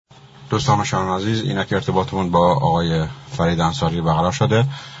دوستان شما عزیز، اینک ارتباطمون با آقای فرید انصاری برقرار شده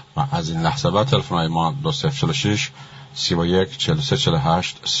و از این لحظه بعد تلفن‌های ما 2046 31 43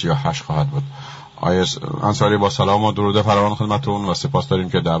 48 38 خواهد بود. آقای انصاری، با سلام و درود فراوان خدمتتون و سپاس داریم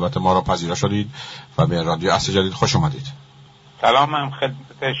که دعوت ما را پذیرا شدید و به رادیو جدید خوش اومدید. سلام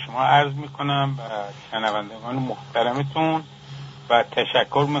خدمت شما عرض میکنم و شنوندگان محترمتون و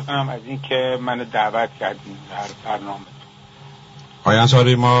تشکر میکنم از اینکه منو دعوت کردین در برنامه‌تون. آقای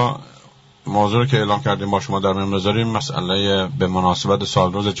انصاری، ما موضوعی که اعلام کردیم با شما در میان بذاریم مسئله به مناسبت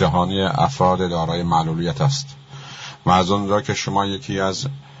سالروز جهانی افراد دارای معلولیت است و از اونجا که شما یکی از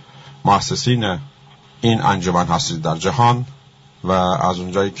مؤسسین این انجمن هستید در جهان و از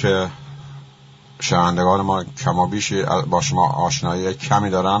اونجایی که شنوندگان ما کما بیشی با شما آشنایی کمی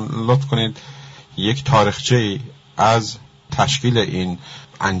دارن، لطف کنید یک تاریخچه از تشکیل این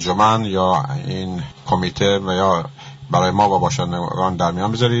انجمن یا این کمیته و یا برای ما و باشندگان در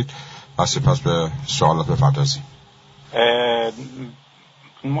میان بذارید و سپس به سوالات بپردازیم.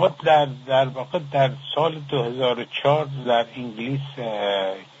 ما در واقع در سال 2004 در انگلیس،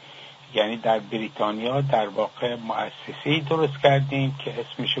 یعنی در بریتانیا، در واقع مؤسسه‌ای درست کردیم که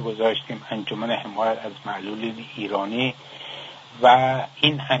اسمش گذاشتیم انجمن حمایت از معلولین ایرانی و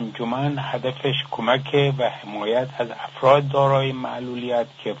این انجمن هدفش کمک و حمایت از افراد دارای معلولیت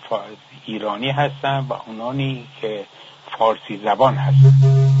که ایرانی هستن و اونانی که فارسی زبان هستن.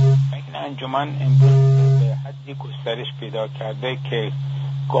 این انجمن امروز به حدی گسترش پیدا کرده که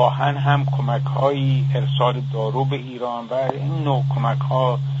گاهن هم کمک‌های ارسال دارو به ایران و این نوع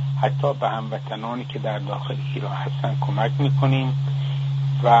کمک‌ها حتی به هموطنانی که در داخل ایران هستن کمک میکنیم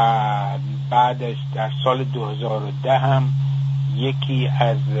و بعدش در سال 2010 هم یکی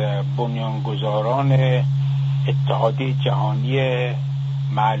از بنیانگذاران اتحادیه جهانی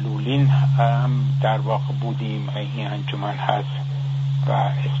معلولین هم در واقع بودیم. این انجمن هست و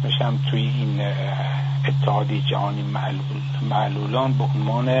اسمش هم توی این اتحادیه جهانی معلولان به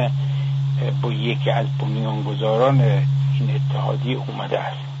عنوان با یکی از بنیانگذاران این اتحادیه اومده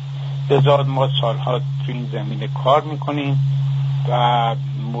است. لذا ما سالها توی این زمینه کار میکنیم و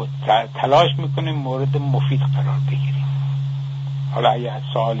تلاش میکنیم مورد مفید قرار بگیریم. حالا اگه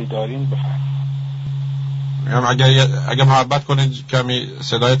سوالی دارین بفرمایید. اگر محبت کنید کمی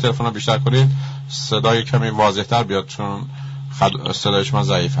صدای تلفن رو بیشتر کنید، صدای کمی واضح‌تر بیاد چون صدای شما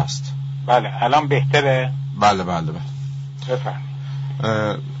ضعیف هست. بله الان بهتره؟ بله. بفرمایید.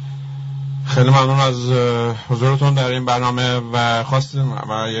 خیلی ممنون از حضورتون در این برنامه و خواستیم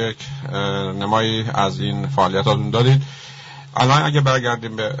و یک نمایی از این فعالیتاتون دادید. الان اگه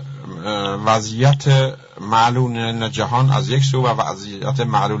برگردیم به وضعیت معلولین جهان از یک سو و وضعیت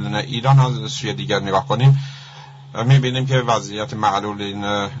معلولین ایران از سوی دیگر نگاه کنیم، میبینیم که وضعیت معلولین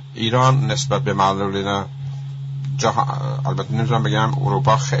ایران نسبت به معلولین جهان، البته نمیتونم بگم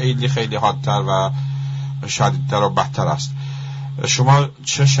اروپا، خیلی خیلی حادتر و شدیدتر و بدتر است. شما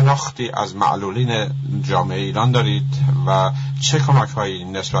چه شناختی از معلولین جامعه ایران دارید و چه کمک‌هایی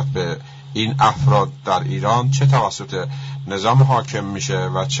نسبت به این افراد در ایران چه توسط نظام حاکم میشه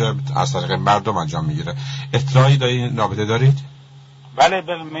و چه از طریق مردم انجام میگیره؟ اطلاعی در این رابطه دارید؟ بله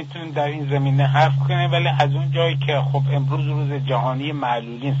میتونیم در این زمینه حرف کنیم، ولی از اون جایی که خب امروز روز جهانی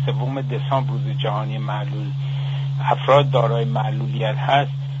معلولین، 3 دسامبر روز جهانی افراد دارای معلولیت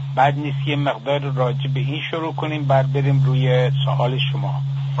هست، بعد نیست یه مقدار راجع به این شروع کنیم بعد بریم روی سوال شما.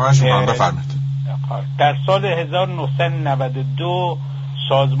 بفرمایید. در سال 1992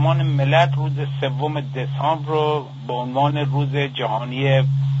 سازمان ملل روز 3 دسامبر رو به عنوان روز جهانی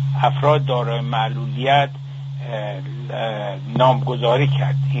افراد دارای معلولیت نامگذاری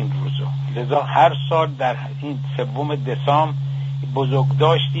کرد این روزو. لذا هر سال در این 3 دسامبر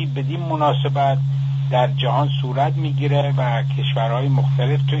بزرگداشتی بدین مناسبت در جهان صورت میگیره و کشورهای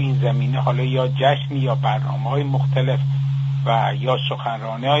مختلف تو این زمینه حالا یا جشن یا برنامه‌های مختلف و یا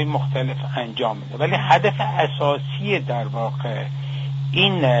سخنرانی‌های مختلف انجام میده. ولی هدف اساسی در واقع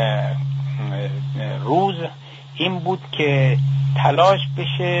این روز این بود که تلاش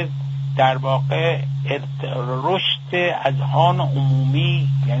بشه در واقع رشد اذهان عمومی،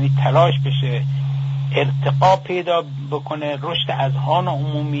 یعنی تلاش بشه ارتقا پیدا بکنه رشد اذهان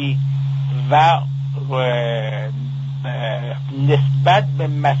عمومی و نسبت به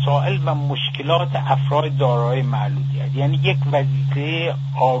مسائل و مشکلات افراد دارای معلولیت، یعنی یک وظیفه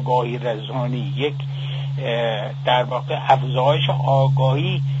آگاهی رسانی، یک در واقع افزایش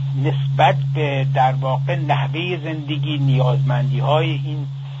آگاهی نسبت به در واقع نحوه زندگی، نیازمندی های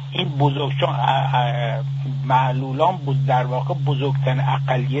این بزرگشان معلولان در واقع بزرگترین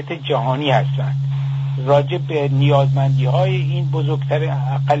اقلیت جهانی هستند. راجع به نیازمندی های این بزرگترین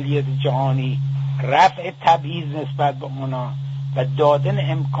اقلیت جهانی، رفع تبعیض نسبت به اونا و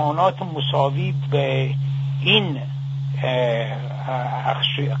دادن امکانات مساوی به این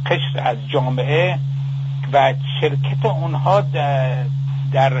قشر از جامعه و شرکت اونها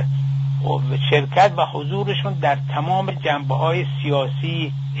در شرکت و حضورشون در تمام جنبه‌های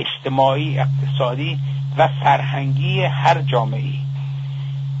سیاسی، اجتماعی، اقتصادی و فرهنگی هر جامعه‌ای.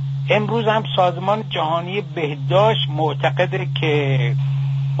 امروز هم سازمان جهانی بهداشت معتقده که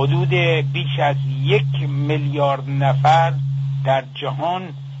حدود بیش از 1 میلیارد نفر در جهان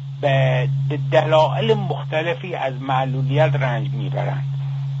به دلایل مختلفی از معلولیت رنج میبرند.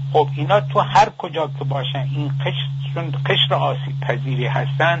 خب اینا تو هر کجا که باشن، این قشر آسیب پذیری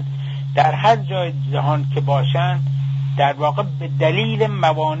هستن، در هر جای جهان که باشن، در واقع به دلیل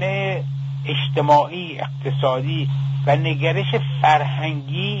موانع اجتماعی، اقتصادی و نگرش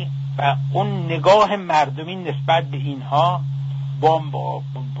فرهنگی و اون نگاه مردمی نسبت به اینها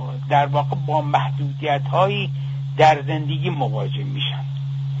در واقع با محدودیت‌هایی در زندگی مواجه میشن.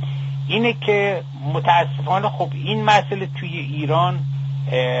 اینه که متاسفانه خب این مسئله توی ایران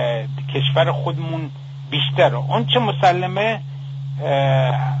کشور خودمون بیشتره. اون چه مسلمه،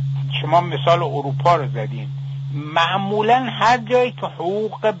 شما مثال اروپا رو زدین، معمولا هر جایی که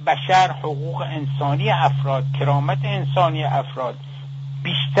حقوق بشر، حقوق انسانی افراد، کرامت انسانی افراد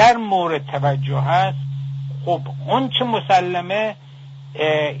بیشتر مورد توجه هست، خب اون چه مسلمه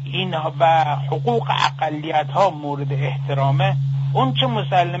این و حقوق اقلیت ها مورد احترامه، اون چه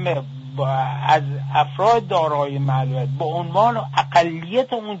مسلمه از افراد دارای معلولیت به عنوان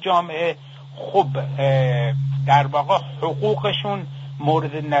اقلیت اون جامعه خب در واقع حقوقشون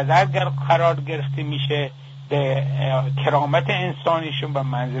مورد نظر قرار گرفته میشه، به کرامت انسانیشون و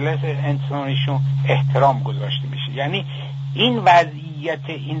منزلت انسانیشون احترام گذاشته میشه. یعنی این وضعیت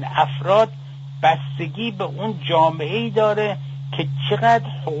این افراد بستگی به اون جامعه‌ای داره که چقدر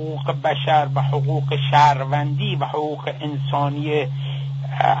حقوق بشر و حقوق شهروندی و حقوق انسانی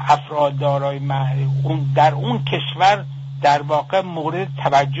افراد دارای در اون کشور در واقع مورد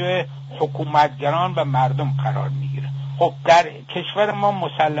توجه حکومتگران و مردم قرار میگیره. خب در کشور ما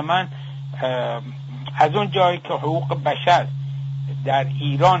مسلماً از اون جایی که حقوق بشر در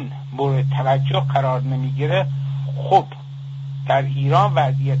ایران مورد توجه قرار نمیگیره، خب در ایران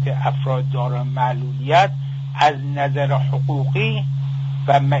وضعیت افراد دارای معلولیت از نظر حقوقی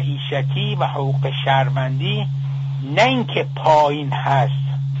و معیشتی و حقوق شهروندی نه اینکه پایین هست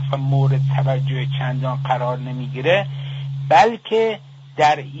و مورد توجه چندان قرار نمیگیره، بلکه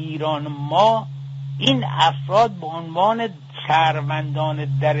در ایران ما این افراد به عنوان شهروندان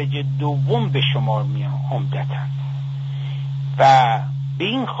درجه دوم به شمار میان عمدتاً، و به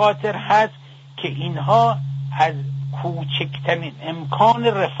این خاطر هست که اینها از کوچکترین امکان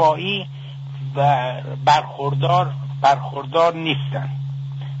رفاهی و برخوردار نیستن.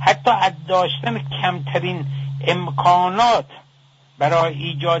 حتی از داشتن کمترین امکانات برای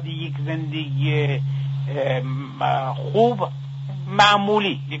ایجاد یک زندگی خوب،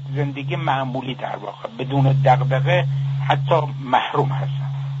 معمولی، یک زندگی معمولی در واقع بدون دغدغه حتی محروم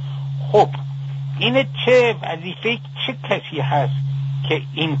هستن. خب این چه وظیفه چه کسی هست که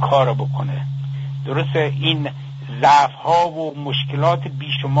این کارو بکنه؟ درسته این ضعف ها و مشکلات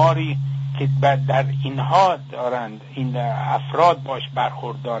بیشماری که در اینها دارند، این افراد باش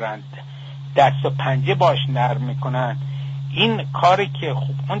برخورد دارند، دست و پنجه باش نرم میکنن، این کاری که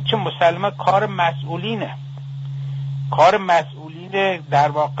خب اون چه مسلمه کار مسئولینه در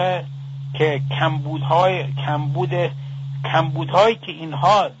واقع که کمبودهایی که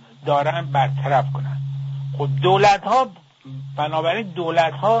اینها دارن برطرف کنن. خب بنابراین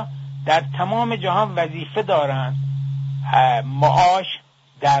دولت ها در تمام جهان وظیفه دارن معاش،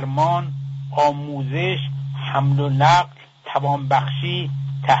 درمان، آموزش، حمل و نقل، توانبخشی،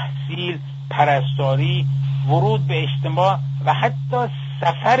 تحصیل، پرستاری، ورود به اجتماع و حتی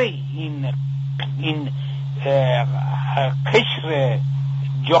سفر این قشر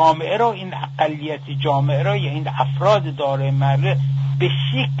جامعه را، این اقلیت جامعه را یا این افراد دارای معلولیت به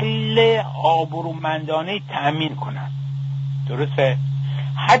شکل آبرومندانه تأمین کنند. درسته؟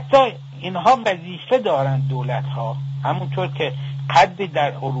 حتی اینها وظیفه دارن، دولت ها همونطور که قدری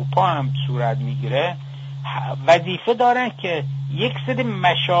در اروپا هم صورت میگیره، وظیفه دارن که یک سری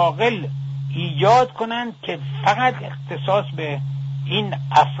مشاغل ایجاد کنن که فقط اختصاص به این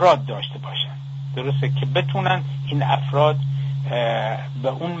افراد داشته باشن. درسته؟ که بتونن این افراد به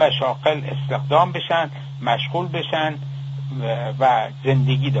اون مشاغل استخدام بشن، مشغول بشن و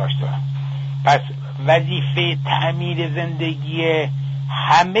زندگی داشته باشن. پس وظیفه تعمیر زندگی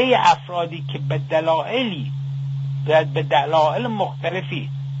همه افرادی که به دلایل مختلفی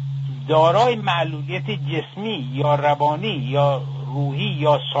دارای معلولیت جسمی یا روانی یا روحی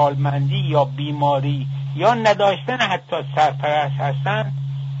یا سالمندی یا بیماری یا نداشتن حتی سرپرست هستن،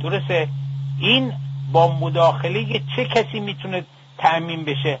 درسته، این با مداخله چه کسی میتونه تأمین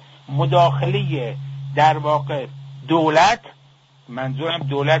بشه؟ مداخله در واقع دولت، منظورم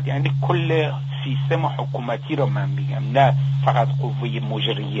دولت یعنی کل سیستم حکومتی رو من میگم، نه فقط قوه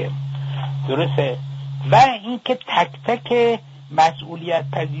مجریه، درسته، و اینکه تک تک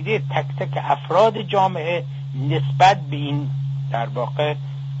مسئولیت پذیری تک تک افراد جامعه نسبت به این در واقع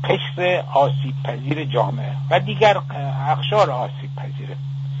قشر آسیب پذیر جامعه و دیگر اقشار آسیب پذیره.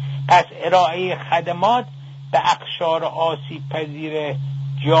 پس ارائه خدمات به اقشار آسیب پذیر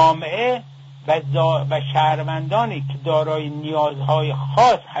جامعه و شهروندانی که دارای نیازهای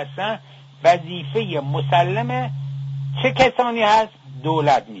خاص هستن وظیفه مسلم چه کسانی هست؟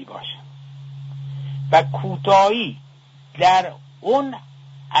 دولت می باشه. و کوتاهی در اون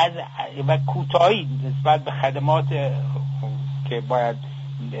و کوتاهی نسبت به خدمات که باید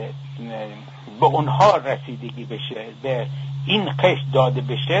به اونها رسیدگی بشه، به این قشر داده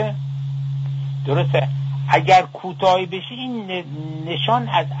بشه، درسته، اگر کوتاهی بشه این نشان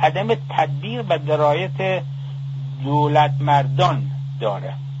از عدم تدبیر و درایت دولت مردان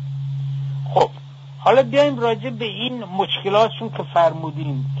داره. خب حالا بیایم راجع به این مشکلاتشون که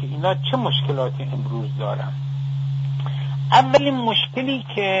فرمودیم که اینا چه مشکلاتی امروز دارن. اولین مشکلی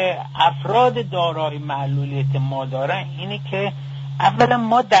که افراد دارای معلولیت ما دارن اینه که اولا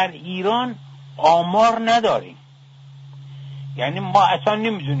ما در ایران آمار نداریم، یعنی ما اصلا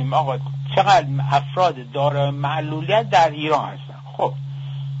نمیدونیم آقا چقدر افراد دارای معلولیت در ایران هستن. خب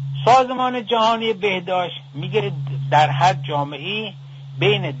سازمان جهانی بهداشت میگه در هر جامعه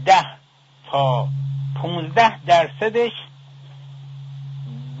بین 10 تا 15%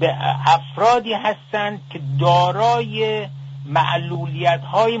 به افرادی هستند که دارای معلولیت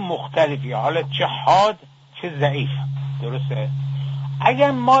های مختلفی، حالا چه حاد چه ضعیف، درسته.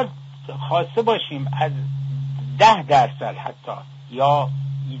 اگر ما خواسته باشیم از 10% حتی یا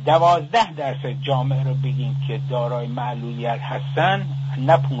 12% جامعه رو بگیم که دارای معلولیت هستن،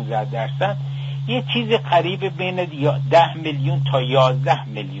 نه 15%، یه چیزی قریب بین 10 میلیون تا 11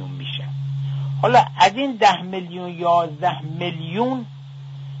 میلیون میشه. حالا از این 10 میلیون 11 میلیون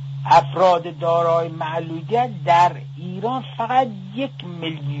افراد دارای معلولیت در ایران فقط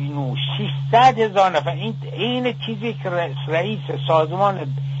 1,600,000 نفر، این چیزی که رئیس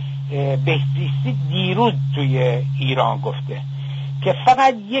سازمان بهزیستی دیروز توی ایران گفته که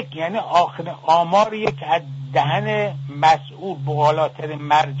فقط یعنی آخر آمار یک از دهن مسئول بالاتر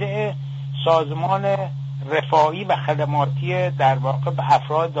مرجع سازمان رفاهی و خدماتی در واقع به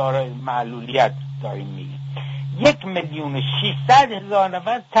افراد دارای معلولیت داریم میگیم. 1,600,000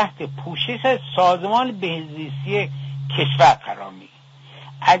 نفر تحت پوشش سازمان بهزیستی کشور قرار میگیره.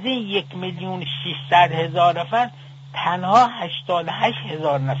 از این 1,600,000 نفر تنها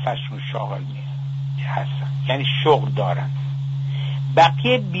 88,000 نفرشون شاغل هستن، یعنی شغل دارن،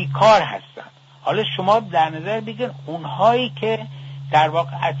 بقیه بیکار هستن. حالا شما در نظر بگیر اونهایی که در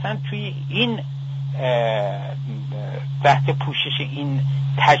واقع اصلا توی این تحت پوشش این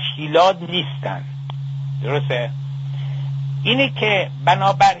تشکیلات نیستن، درسته. اینه که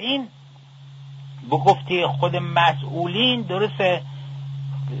بنابراین به گفته خود مسئولین، درسته،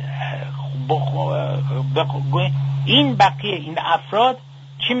 این بقیه این افراد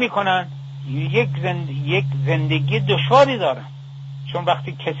چی میکنن؟ یک زندگی دشواری دارن، چون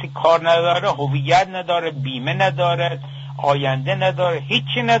وقتی کسی کار نداره، هویت نداره، بیمه نداره، آینده نداره،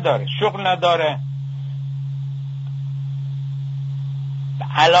 هیچی نداره، شغل نداره.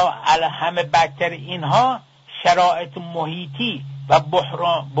 علا همه بدتر اینها شرایط محیطی و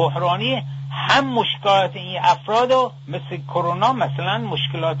بحرانی هم مشکلات این افراد رو مثل کرونا مثلا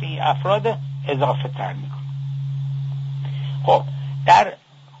مشکلات این افراد اضافه تر میکنه. خب در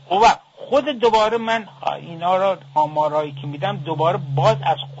خود دوباره من اینا را آمارایی که میدم دوباره باز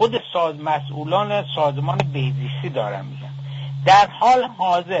از خود مسئولان سازمان بهزیستی دارم میگم. در حال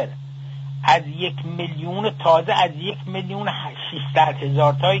حاضر از 1,000,000 تازه از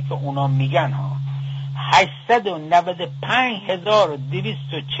 1,600,000 تایی که اونا میگن ها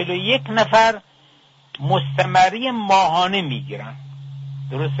 895,241 نفر مستمری ماهانه میگیرن،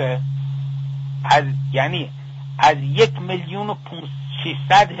 درسته؟ یعنی از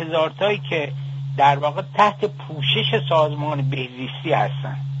 1,600,000 تایی که در واقع تحت پوشش سازمان بهزیستی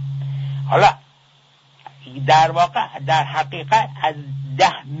هستن، حالا در واقع در حقیقت از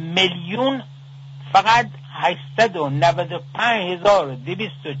 10 میلیون فقط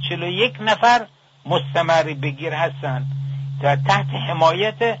 895,241 نفر مستمری بگیر هستن در تحت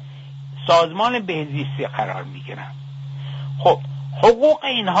حمایت سازمان بهزیستی قرار میگیرن. خب حقوق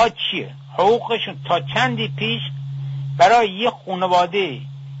اینها چیه؟ حقوقشون تا چندی پیش برای یک خانواده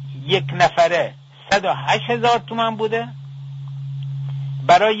یک نفره 108,000 تومان بوده.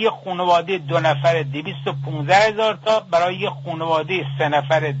 برای یه خانواده 2 نفره 215,000 تا، برای یه خانواده 3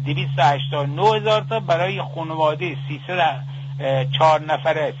 نفره 289,000 تا، برای یه خانواده 4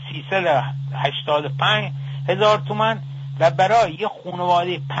 نفره 385,000 تومان و برای یه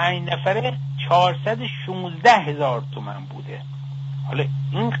خانواده 5 نفره 416,000 تومان بوده. حالا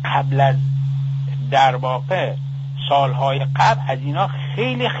این قبل از در واقع سالهای قبل از اینا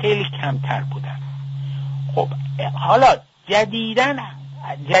خیلی خیلی کمتر بودن. خب حالا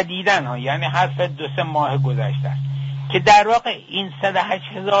جدیدن ها، یعنی حرف 2-3 ماه گذشته است که در واقع این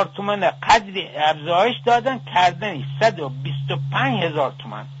 108,000 تومان قدری افزایش دادن کردن 125,000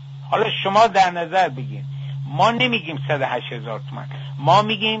 تومان. حالا شما در نظر بگیر، ما نمیگیم 108,000 تومان، ما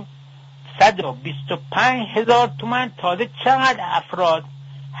میگیم 125,000 تومان. تازه چقدر افراد؟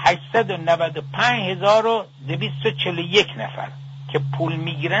 895,241 نفر که پول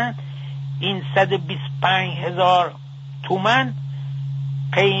میگیرن. این 125,000 تومان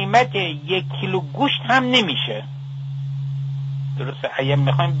قیمت 1 کیلو گوشت هم نمیشه. درسته؟ اگه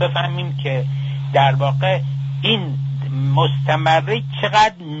میخوایم بفهمیم که در واقع این مستمره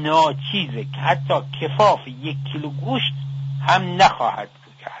چقدر ناچیزه که حتی کفاف 1 کیلو گوشت هم نخواهد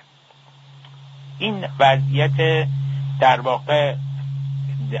کرد. این وضعیت در واقع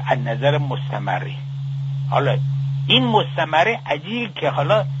از نظر مستمری. حالا این مستمره عجیبه که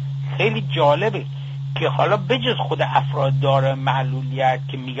حالا خیلی جالبه که حالا بجز خود افراد دارای معلولیت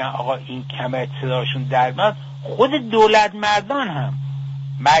که میگن آقا این کمه صداشون در میاد، خود دولت مردان هم،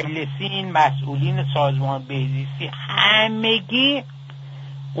 مجلسین، مسئولین سازمان بهزیستی، همگی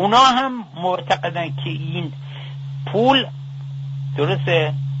اونا هم معتقدن که این پول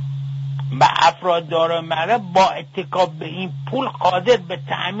درسته و افراد دارای معلولیت با اتکا به این پول قادر به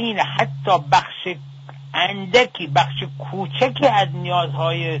تأمین حتی بخش اندکی، بخش کوچکی از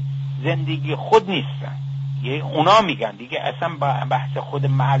نیازهای زندگی خود نیستن. یعنی اونا میگن دیگه اصلا بحث خود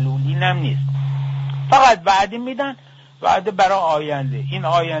معلولین هم نیست، فقط وعده میدن، وعده برای آینده. این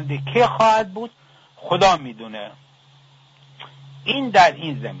آینده که خواهد بود خدا میدونه. این در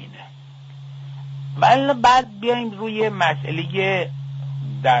این زمینه. ولی بعد بیایم روی مسئله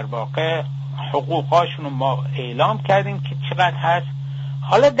در واقع حقوقاشون ما اعلام کردیم که چقدر هست.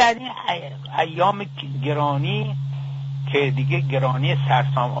 حالا در این ایام گرانی که دیگه گرانی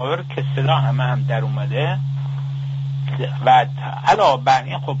سرسام آور که صدا هم در اومده و علاوه بر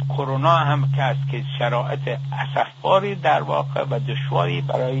این خب کرونا هم که است که شرایط اسفباری در واقع و دشواری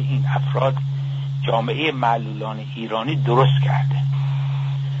برای این افراد جامعه معلولان ایرانی درست کرده.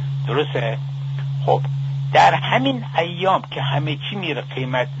 درسته؟ خب در همین ایام که همه چی میره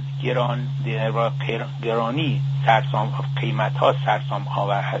قیمت گرانی سرسام، قیمت ها سرسام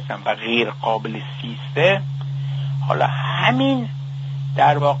آور هستن و غیر قابل سیسته، حالا همین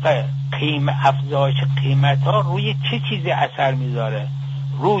در واقع افزایش قیمت ها روی چه چیزی اثر میذاره؟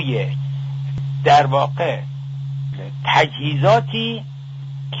 روی در واقع تجهیزاتی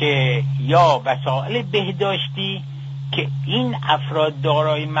که یا وسایل بهداشتی که این افراد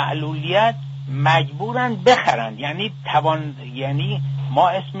دارای معلولیت مجبورن بخرن، یعنی ما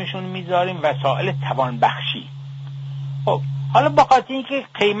اسمشون میذاریم وسایل توانبخشی. خب حالا با خاطر اینکه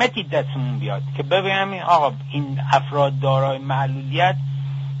قیمتی دستمون بیاد که ببینیم آقا این افراد دارای معلولیت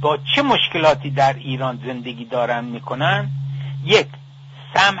با چه مشکلاتی در ایران زندگی دارن میکنن.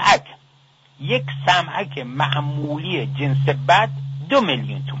 یک سمعک معمولی جنس بد 2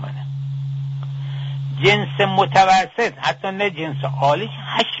 میلیون تومنه، جنس متوسط حتی نه جنس عالیش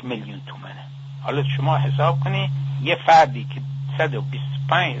 8 میلیون تومنه. حالا شما حساب کنی یه فردی که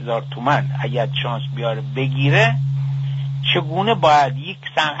 125,000 تومان اگر شانس بیاره بگیره چگونه باید یک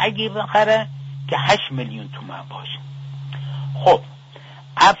سمعکی بخره که 8 میلیون تومان باشه. خب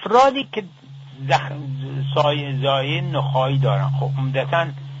افرادی که زایه نخایی دارن، خب عمدتاً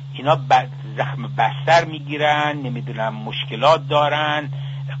اینا زخم بستر میگیرن، نمیدونم مشکلات دارن،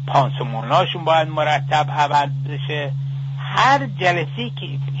 پانسماناشون باید مرتب عوض بشه. هر جلسه‌ای که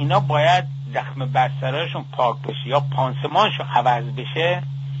اینا باید زخم بستراشون پاک بشه یا پانسمانشون عوض بشه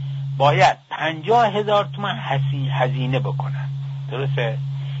باید 50,000 تومان هزینه بکنن. درسته؟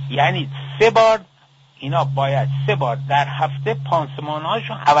 یعنی 3 بار اینا باید 3 بار در هفته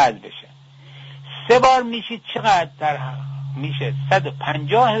پانسمانهاشون عوض بشه. 3 بار میشه چقدر؟ میشه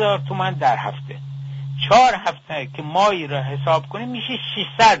 150,000 تومان در هفته. 4 هفته که ماهی را حساب کنیم میشه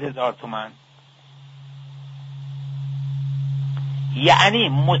 600,000 تومان. یعنی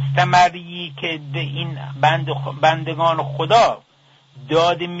مستمری که به این بندگان خدا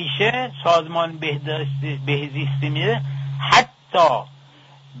داده میشه، سازمان بهزیستی میده، حتی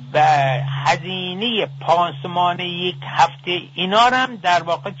به هزینه پانسمان 1 هفته اینا هم در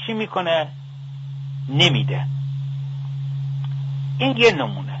واقع چی میکنه؟ نمیده. این یه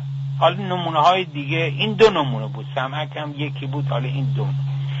نمونه. حالا نمونه های دیگه، این 2 نمونه بود، سمعک هم یکی بود، حالا این 2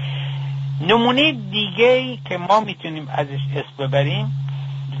 نمونه دیگه که ما میتونیم ازش اسم ببریم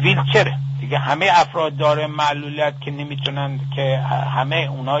ویلچره دیگه. همه افراد دارای معلولیت که نمیتونن، که همه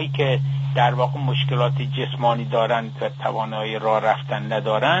اونایی که در واقع مشکلات جسمانی دارن و توانایی راه رفتن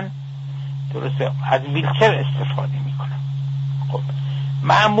ندارن، درسته، از ویلچر استفاده میکنن. خب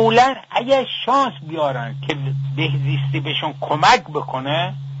معمولا اگه شانس بیارن که بهزیستی بهشون کمک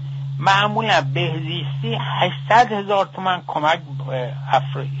بکنه، معمولا بهزیستی 800,000 تومان کمک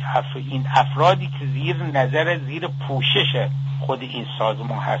این افرادی که زیر پوشش خود این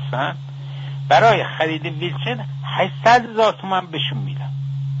سازمان هستن برای خرید ویلچر 800,000 تومان بهشون میدن.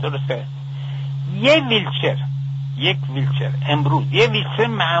 درسته؟ یک ویلچر امروز، یه ویلچر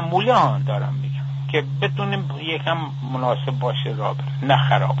معمولی ها دارم میگم که بتونیم یکم مناسب باشه راه بره، نه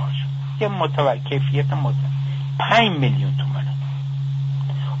خراب باشه، یه کیفیت 5 میلیون تومانه.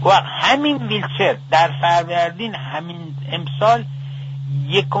 و همین ویلچر در فروردین همین امسال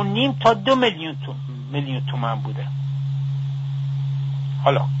 1.5 تا 2 میلیون تومان بوده.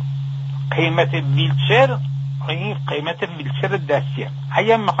 حالا قیمت ویلچر، این قیمت ویلچر دستیه.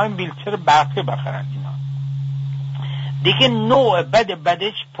 اگر میخوایم ویلچر برقی بخرن اینا دیگه نوع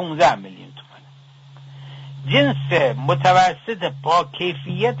بدش 15 میلیون تومانه. جنس متوسط با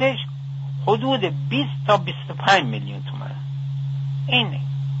کیفیتش حدود 20 تا 25 میلیون تومانه. اینه.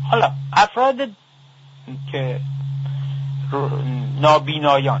 حالا افراد که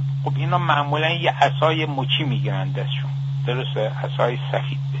نابینایان، خب اینا معمولا یه عصای مچی میگیرن دستشون، درسته، عصای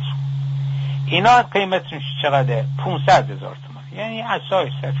سفید بهشون. اینا قیمتش چقدره؟ 500,000 تومان. یعنی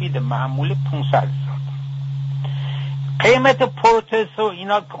عصای سفید معمولی 500,000 تومان. قیمت پروتز و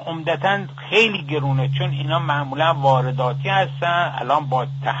اینا که عمدتاً خیلی گرونه، چون اینا معمولا وارداتی هستن، الان با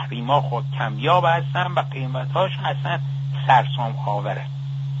تحریما خود کمیاب هستن و قیمتاش اصلا سرسام آوره.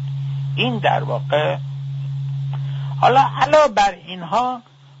 این در واقع حالا علاوه بر اینها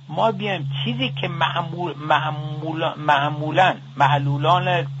ما بیایم چیزی که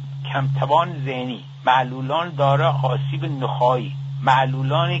معلولان کمتوان ذهنی، معلولان دارای آسیب نخایی،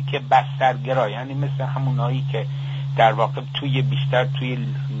 معلولانی که بسترگرا، یعنی مثل همونایی که در واقع بیشتر توی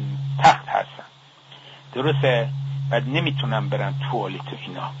تخت هستن، درسته، و نمیتونن برن توالت و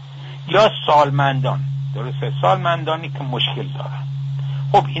اینا، یا سالمندان، درسته، سالمندانی که مشکل دارن.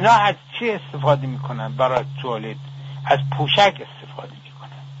 خب اینا از چی استفاده میکنن برای توالت؟ از پوشک استفاده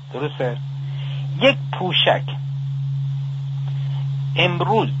میکنن، درسته. یک پوشک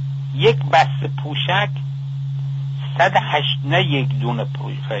امروز، یک بسته پوشک 108، نه یک دونه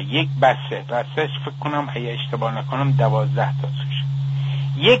پوشک، یک بستهش فکر کنم اگه اشتباه نکنم 12 تا توش.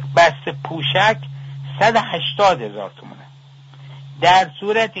 یک بسته پوشک 180,000 تومانه. در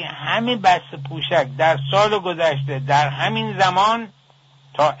صورتی همین بسته پوشک در سال گذشته در همین زمان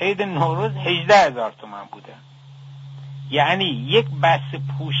تا عید نوروز 18,000 تومان بوده. یعنی یک بسته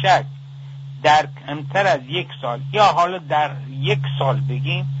پوشک در کمتر از یک سال، یا حالا در یک سال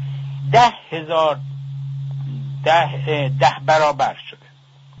بگیم 10 برابر شده.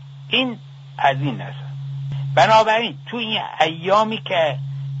 این از این نظر. بنابراین تو این ایامی که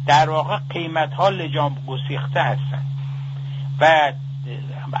در واقع قیمت ها لجام گسیخته هستن و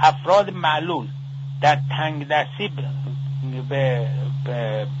افراد معلول در تنگ دستی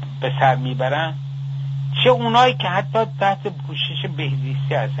به سر میبرن، چه اونایی که حتی تحت پوشش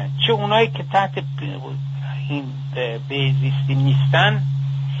بهزیستی هستن، چه اونایی که تحت این بهزیستی نیستن،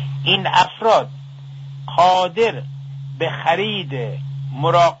 این افراد قادر به خرید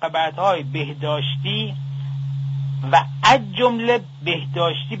مراقبت های بهداشتی و از جمله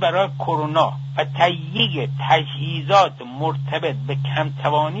بهداشتی برای کرونا و تهیه تجهیزات مرتبط به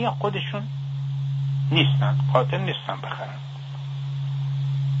کمتوانی خودشون نیستن، قادر نیستن بخرن،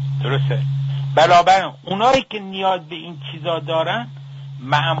 درسته. بنابراین اونایی که نیاز به این چیزا دارن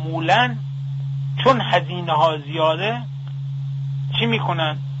معمولاً چون هزینه ها زیاده چی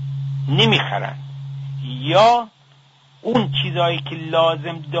میکنن؟ نمیخرن، یا اون چیزایی که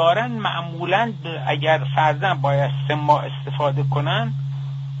لازم دارن معمولاً اگر فرضاً باید 3 ماه استفاده کنن،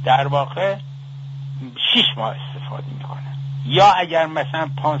 در واقع 6 ماه استفاده میکنن، یا اگر مثلا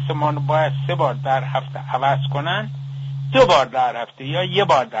پانسمان باید 3 بار در هفته عوض کنن، 2 بار در هفته یا 1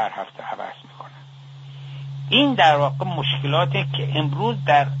 بار در هفته عوض میکنن. این در واقع مشکلاتی که امروز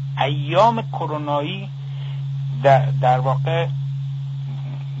در ایام کرونایی در واقع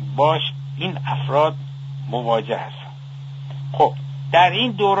باش این افراد مواجه هستن. خب در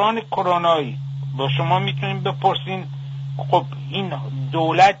این دوران کرونایی با شما میتونیم بپرسین خب این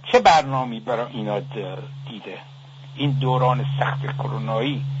دولت چه برنامه‌ای برای اینا دیده؟ این دوران سخت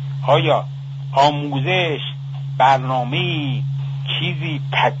کرونایی آیا آموزش، برنامه‌ای، چیزی،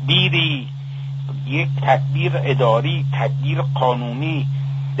 تدبیری، یک تدبیر اداری، تدبیر قانونی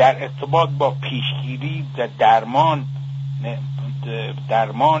در ارتباط با پیشگیری و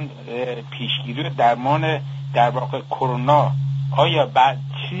پیشگیری و درمان در واقع کرونا آیا بعد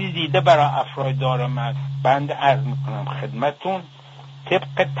چیزی دیده برای افراد دارای بنده عرض میکنم خدمتون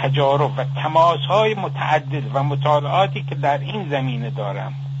طبق تجارب و تماس‌های متعدد و مطالعاتی که در این زمینه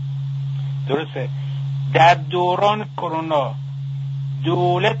دارم. درسته در دوران کرونا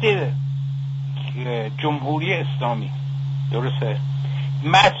دولت جمهوری اسلامی، درسته،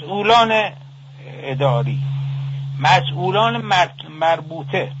 مسئولان اداری، مسئولان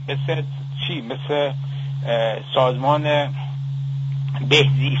مربوطه مثل چی؟ مثل سازمان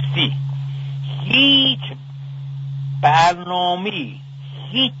بهزیستی، هیچ برنامه‌ای،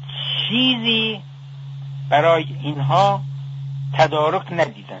 هیچ چیزی برای اینها تدارک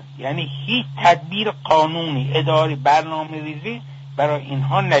ندیدن. یعنی هیچ تدبیر قانونی، اداری، برنامه ریزی برای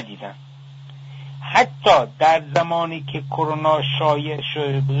اینها ندیدن. حتی در زمانی که کرونا شایع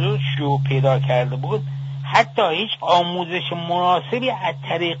شده بود، شیوع پیدا کرده بود، حتی هیچ آموزش مناسبی از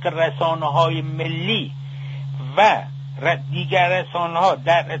طریق رسانه‌های ملی و دیگر رسانه‌ها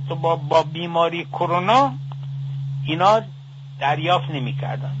در ارتباط با بیماری کرونا اینا دریافت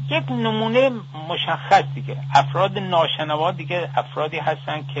نمی‌کردن. یک نمونه مشخص دیگه، افراد ناشنوا دیگه افرادی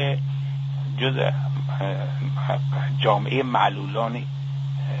هستن که جزء جامعه معلولان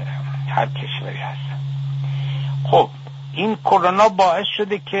هر کشوری هستن. خب این کرونا باعث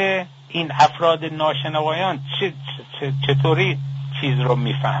شده که این افراد ناشنوایان چطوری چیز رو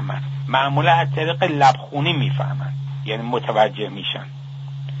میفهمن؟ معمولا از طریق لبخونی میفهمن، یعنی متوجه میشن.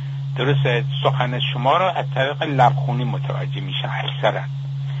 درسته، سخن شما رو از طریق لبخونی متوجه میشن اکثرا.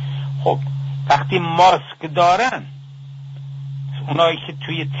 خب وقتی ماسک دارن، اونایی که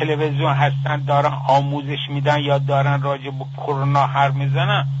توی تلویزیون هستن دارن آموزش میدن یا دارن راجع به کرونا حرف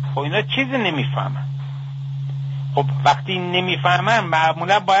میزنن، خب اینا چیزی نمیفهمن. خب وقتی نمیفهمن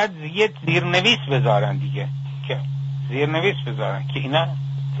معمولا باید زیرنویس بذارن دیگه، که زیرنویس بذارن که اینا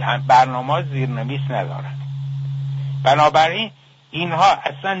برنامه زیرنویس ندارن. بنابراین اینها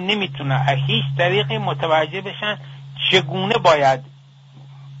اصلا نمیتونن از هیچ طریقی متوجه بشن چگونه باید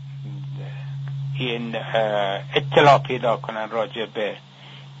این اطلاع پیدا کنن راجع به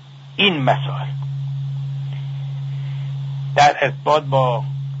این مسائل در ارتباط با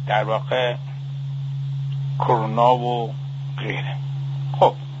در واقع کرونا و غیره.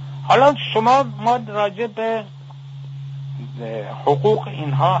 خب حالا ما راجع به حقوق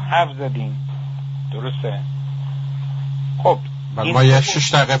اینها حرف زدیم، درسته؟ خب ما یه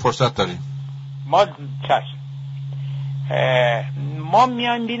 6 دقیقه فرصت داریم. ما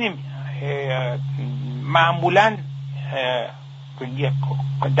میان بینیم معمولا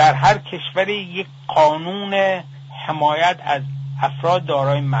در هر کشوری یک قانون حمایت از افراد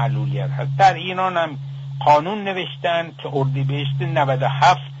دارای معلولیت هست. در ایران هم قانون نوشتن که اردیبهشت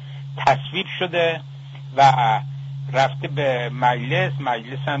 97 تصویب شده و رفته به مجلس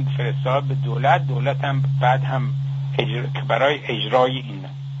هم فرستاد به دولت هم بعد هم برای اجرای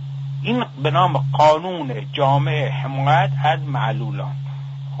این به نام قانون جامع حمایت از معلولان.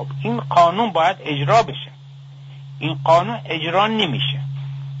 خب این قانون باید اجرا بشه. این قانون اجرا نمیشه.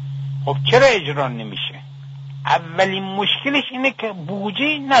 خب چرا اجرا نمیشه؟ اولین مشکلش اینه که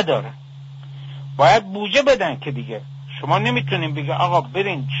بودجه نداره. باید بودجه بدن که دیگه شما نمیتونین بگه آقا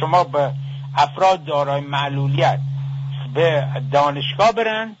برین شما به افراد دارای معلولیت به دانشگاه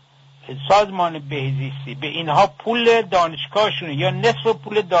برن، سازمان بهزیستی به اینها پول دانشگاهشونه یا نصف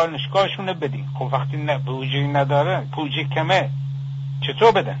پول دانشگاهشونه بدین. خب وقتی بودجه ندارن، بودجه کمه،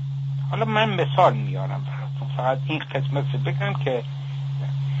 چطور بدن؟ حالا من مثال میارم براتون، فقط این قسمت رو بگم که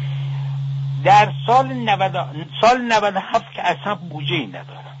در سال 97 که اصلا بودجه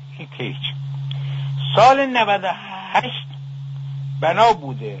ندارن، این که هیچ. سال 98 بنا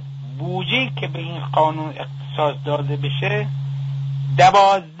بوده بودجه که به این قانون اختصاص داده بشه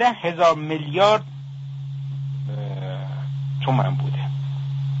 12,000 میلیارد تومان بوده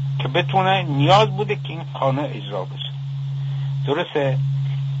که بتونه، نیاز بوده که این قانون اجرا بشه. درسته؟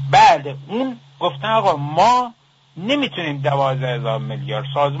 بعد اون گفتن آقا ما نمیتونیم 12,000 میلیارد،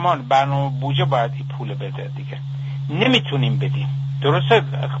 سازمان برنامه بودجه باید این پول بده دیگه، نمیتونیم بدیم. درسته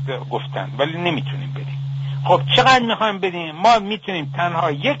گفتن ولی نمیتونیم بدیم. خب چقدر میخوایم بدیم؟ ما میتونیم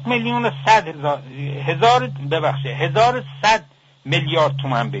تنها 1,100,000 میلیارد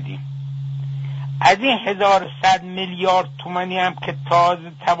تومان بدیم. از این 1,100 میلیارد تومانی هم که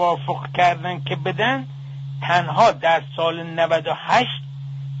تازه توافق کردن که بدن، تنها در سال 98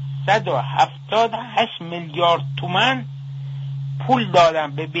 178 میلیارد تومان پول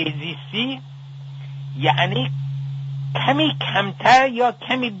دادن به بهزیستی یعنی کمی کمتر یا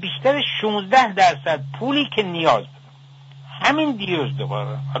کمی بیشتر 16% پولی که نیاز بود. همین دیروز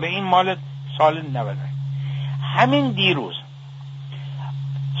دوباره، حالا این مال سال 90، همین دیروز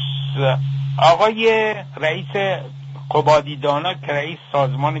آقای رئیس قبادیدانا که رئیس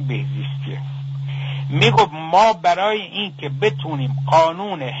سازمان بهزیستیه میگفت ما برای این که بتونیم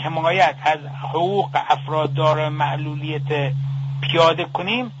قانون حمایت از حقوق افراد دارای معلولیت پیاده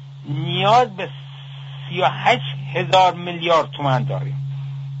کنیم نیاز به 38,000 میلیارد تومان داریم،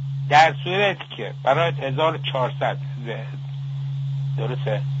 در صورتی که برای 1400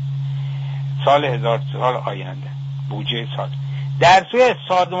 درسته سال 1000 سال آینده بودجه سال، در صورت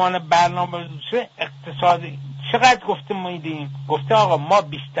سازمان برنامه اقتصادی چقدر گفته میدیم؟ گفته آقا ما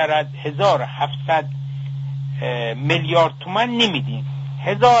بیشتر از 1700 میلیارد تومان نمیدیم.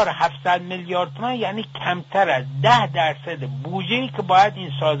 1700 میلیارد تومان یعنی کمتر از 10% بودجه‌ای که باید این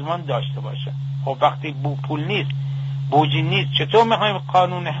سازمان داشته باشه. خب وقتی پول نیست، بودجه نیست، چطور میخوایم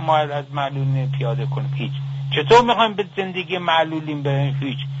قانون حمایت از معلولین پیاده کنیم؟ هیچ. چطور میخوایم به زندگی معلولین بریم؟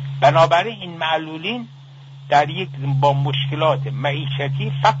 هیچ. بنابراین این معلولین در یک با مشکلات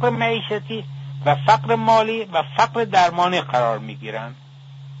معیشتی، فقر معیشتی و فقر مالی و فقر درمانی قرار میگیرن.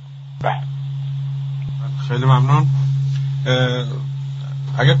 خیلی ممنون.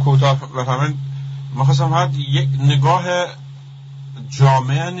 اگه کوتاه بفهمین، ما خواستم فقط یک نگاه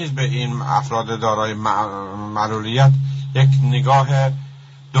جامعه نیست به این افراد دارای معلولیت، یک نگاه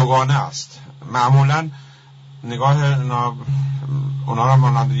دوگانه است. معمولا نگاه اونا را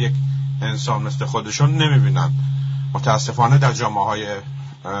مانند یک انسان مثل خودشون نمیبینن. متاسفانه در جامعه های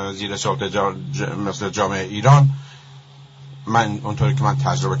زیر سلطه مثل جامعه ایران، من اونطوری که من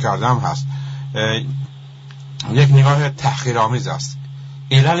تجربه کردم هست، یک نگاه تحقیرآمیز است.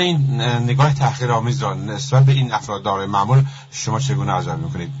 علل این نگاه تحقیرآمیز را نسبت به این افراد دارای معمول شما چگونه ارزیابی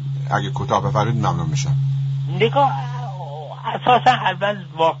میکنید؟ اگه کوتاه بفرمایید ممنون میشم. نگاه اساسا اول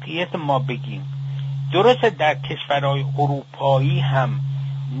واقعیت ما بگیم. درسته در کشورهای اروپایی هم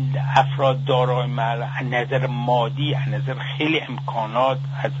افراد دارای معلولیت از نظر مادی، از نظر خیلی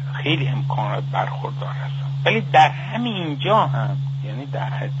امکانات برخوردار هستند، ولی در همین اینجا هم، یعنی در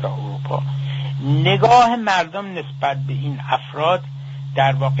حتی اروپا، نگاه مردم نسبت به این افراد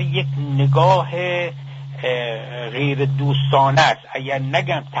در واقع یک نگاه غیر دوستانه است. اگر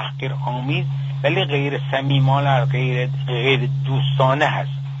نگم تحقیر آمیز، ولی غیر صمیمانه، غیر دوستانه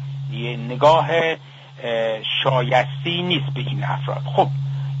هست. یه نگاه شایسته نیست به این افراد. خب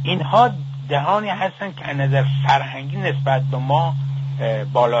اینها دهانی هستن که از نظر فرهنگی نسبت به ما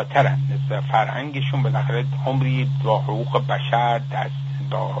بالاترن. نسبت فرهنگشون بالاخره عمری با حقوق بشر،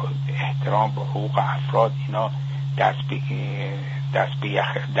 با احترام به حقوق افراد، اینا دست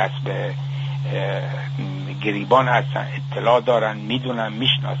به گریبان هستن، اطلاع دارن، میدونن،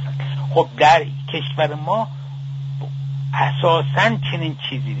 میشناسن. خب در کشور ما اساساً چنین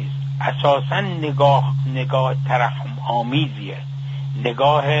چیزی نیست. اساساً نگاه ترحم آمیزیه،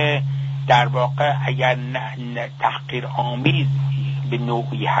 نگاه در واقع اگر تحقیر آمیز به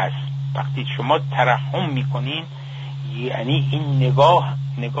نوعی هست. وقتی شما ترحم میکنین یعنی این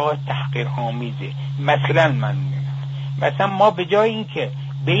نگاه تحقیر آمیزه. مثلا مثلا ما به جای این که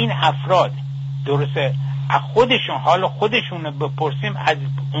به این افراد درسته از خودشون حال خودشون رو بپرسیم، از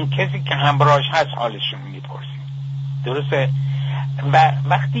اون کسی که همراهش هست حالشون میپرسیم. درسته؟ و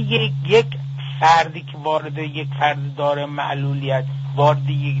وقتی یک فردی که وارد یک فرد داره معلولیت وارد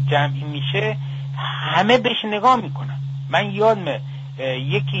یک جمعی میشه، همه بهش نگاه میکنن. من یادمه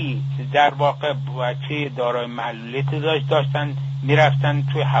یکی در واقع بچه دارای معلولیت داشتن میرفتن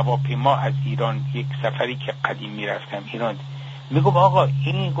توی هواپیما از ایران، یک سفری که قدیم میرفتم ایران، میگفت آقا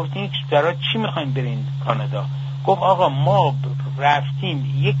گفتین برای چی میخواین برین کانادا؟ گفت آقا ما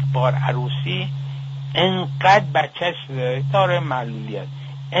رفتیم یک بار عروسی، انقدر بچهش دارای معلولیت،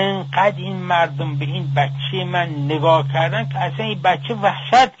 انقدر این مردم به این بچه من نگاه کردن که اصلا این بچه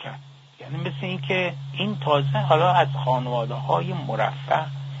وحشت کرد. یعنی مثل این که این تازه حالا از خانواده های مرفه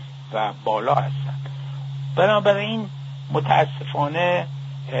و بالا هستن. بنابراین متاسفانه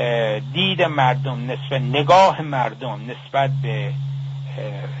دید مردم نگاه مردم نسبت به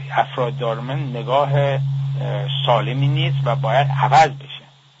افراد دارای نگاه سالمی نیست و باید عوض بشه.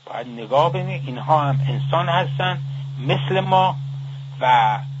 باید نگاه بینید اینها هم انسان هستن مثل ما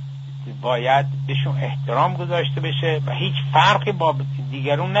و باید بهشون احترام گذاشته بشه و هیچ فرقی با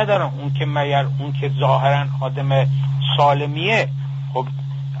دیگرون ندارن. اون که ظاهرا آدم سالمیه، خب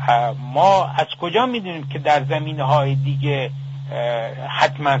ما از کجا میدونیم که در زمینه‌های دیگه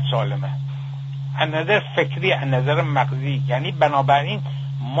حتما سالمه؟ از نظر فکری، از نظر مغزی. یعنی بنابراین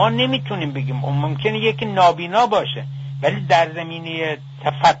ما نمیتونیم بگیم. ممکنه یکی نابینا باشه ولی در زمینه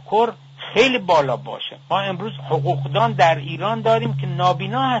تفکر خیلی بالا باشه. ما امروز حقوقدان در ایران داریم که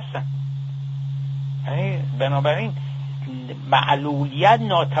نابینا هستن. بنابراین معلولیت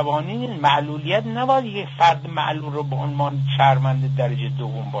ناتوانی نیست. معلولیت نباید یک فرد معلول رو به عنوان شهروند درجه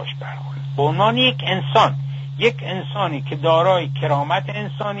دوم باش برخورد. به عنوان یک انسانی که دارای کرامت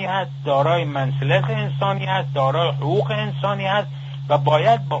انسانی هست، دارای منزلت انسانی هست، دارای حقوق انسانی هست و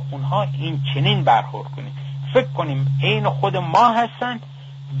باید با اونها این چنین برخورد کنیم. فکر کنیم عین خود ما هستن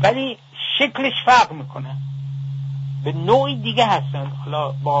ولی شکلش فرق میکنه، به نوعی دیگه هستن،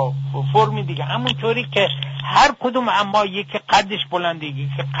 حالا با فرمی دیگه، همونطوری که هر کدوم اما یکی قدش بلنده،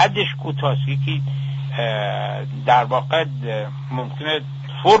 یکی قدش کوتاست، یکی در واقع ممکنه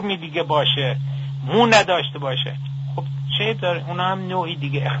فرمی دیگه باشه، مو نداشته باشه. خب چه داره؟ اونا هم نوعی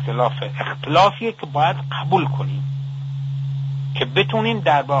دیگه اختلافیه که باید قبول کنیم که بتونیم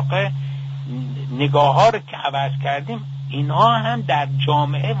در واقع نگاه ها رو که عوض کردیم اینها هم در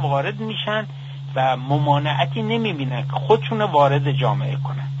جامعه وارد میشن و ممانعتی نمیبینن که خودشون وارد جامعه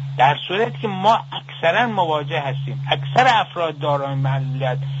کنن. در صورتی که ما اکثرا مواجه هستیم، اکثر افراد دارای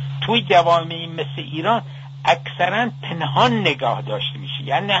معلولیت توی جوامعی مثل ایران اکثرا پنهان نگاه داشته میشه،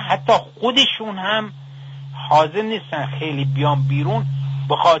 یعنی حتی خودشون هم حاضر نیستن خیلی بیان بیرون،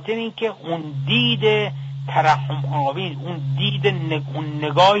 به خاطر اینکه اون دید ترحم آمیز، اون دید اون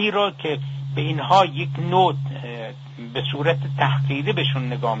نگاهی را که به اینها یک نوع به صورت تحقیری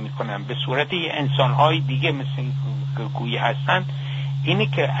بهشون نگاه میکنن، به صورت انسانهای دیگه مثل گویی هستن، اینی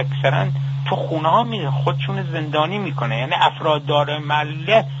که اکثرا تو خونه ها خودشون زندانی میکنه. یعنی افراد دارای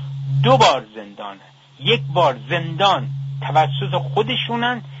معلولیت 2 بار زندانه، یک بار زندان توسط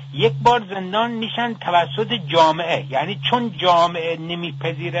خودشونن، یک بار زندان میشن توسط جامعه. یعنی چون جامعه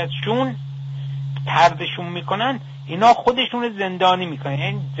نمیپذیرتشون، طردشون میکنن، اینا خودشون زندانی میکنن.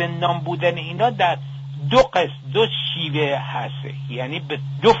 یعنی زندان بودن اینا در 2 شیوه هست، یعنی به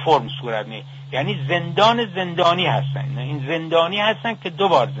 2 فرم صورت میگیره. یعنی زندانی هستن، این زندانی هستن که 2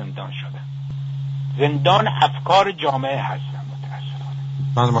 بار زندان شدن، زندان افکار جامعه هستن.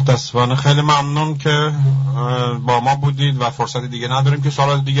 متاسفانه خیلی ممنون که با ما بودید و فرصت دیگه نداریم که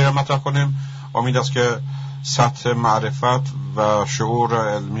سوالات دیگه رو مطرح کنیم. امید است که سطح معرفت و شعور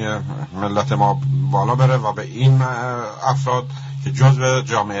علمی ملت ما بالا بره و به این افراد که جزء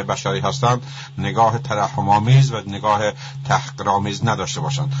جامعه بشری هستند نگاه ترحم‌آمیز و نگاه تحقیرآمیز نداشته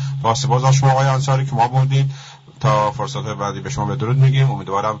باشند. با سپاس از شما آقای انصاری که ما بودید. تا فرصت بعدی به شما بدرود میگیم.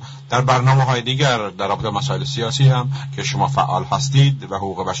 امیدوارم در برنامه‌های دیگر در رابطه مسائل سیاسی هم که شما فعال هستید و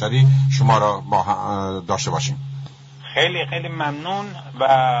حقوق بشری شما را با داشته باشیم. خیلی خیلی ممنون و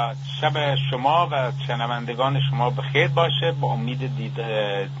شب شما و شنوندگان شما بخیر باشه. با امید دید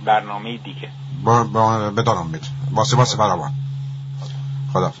برنامه دیگه. بدان امید. با سپاس فراوان.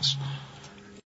 خداحافظ.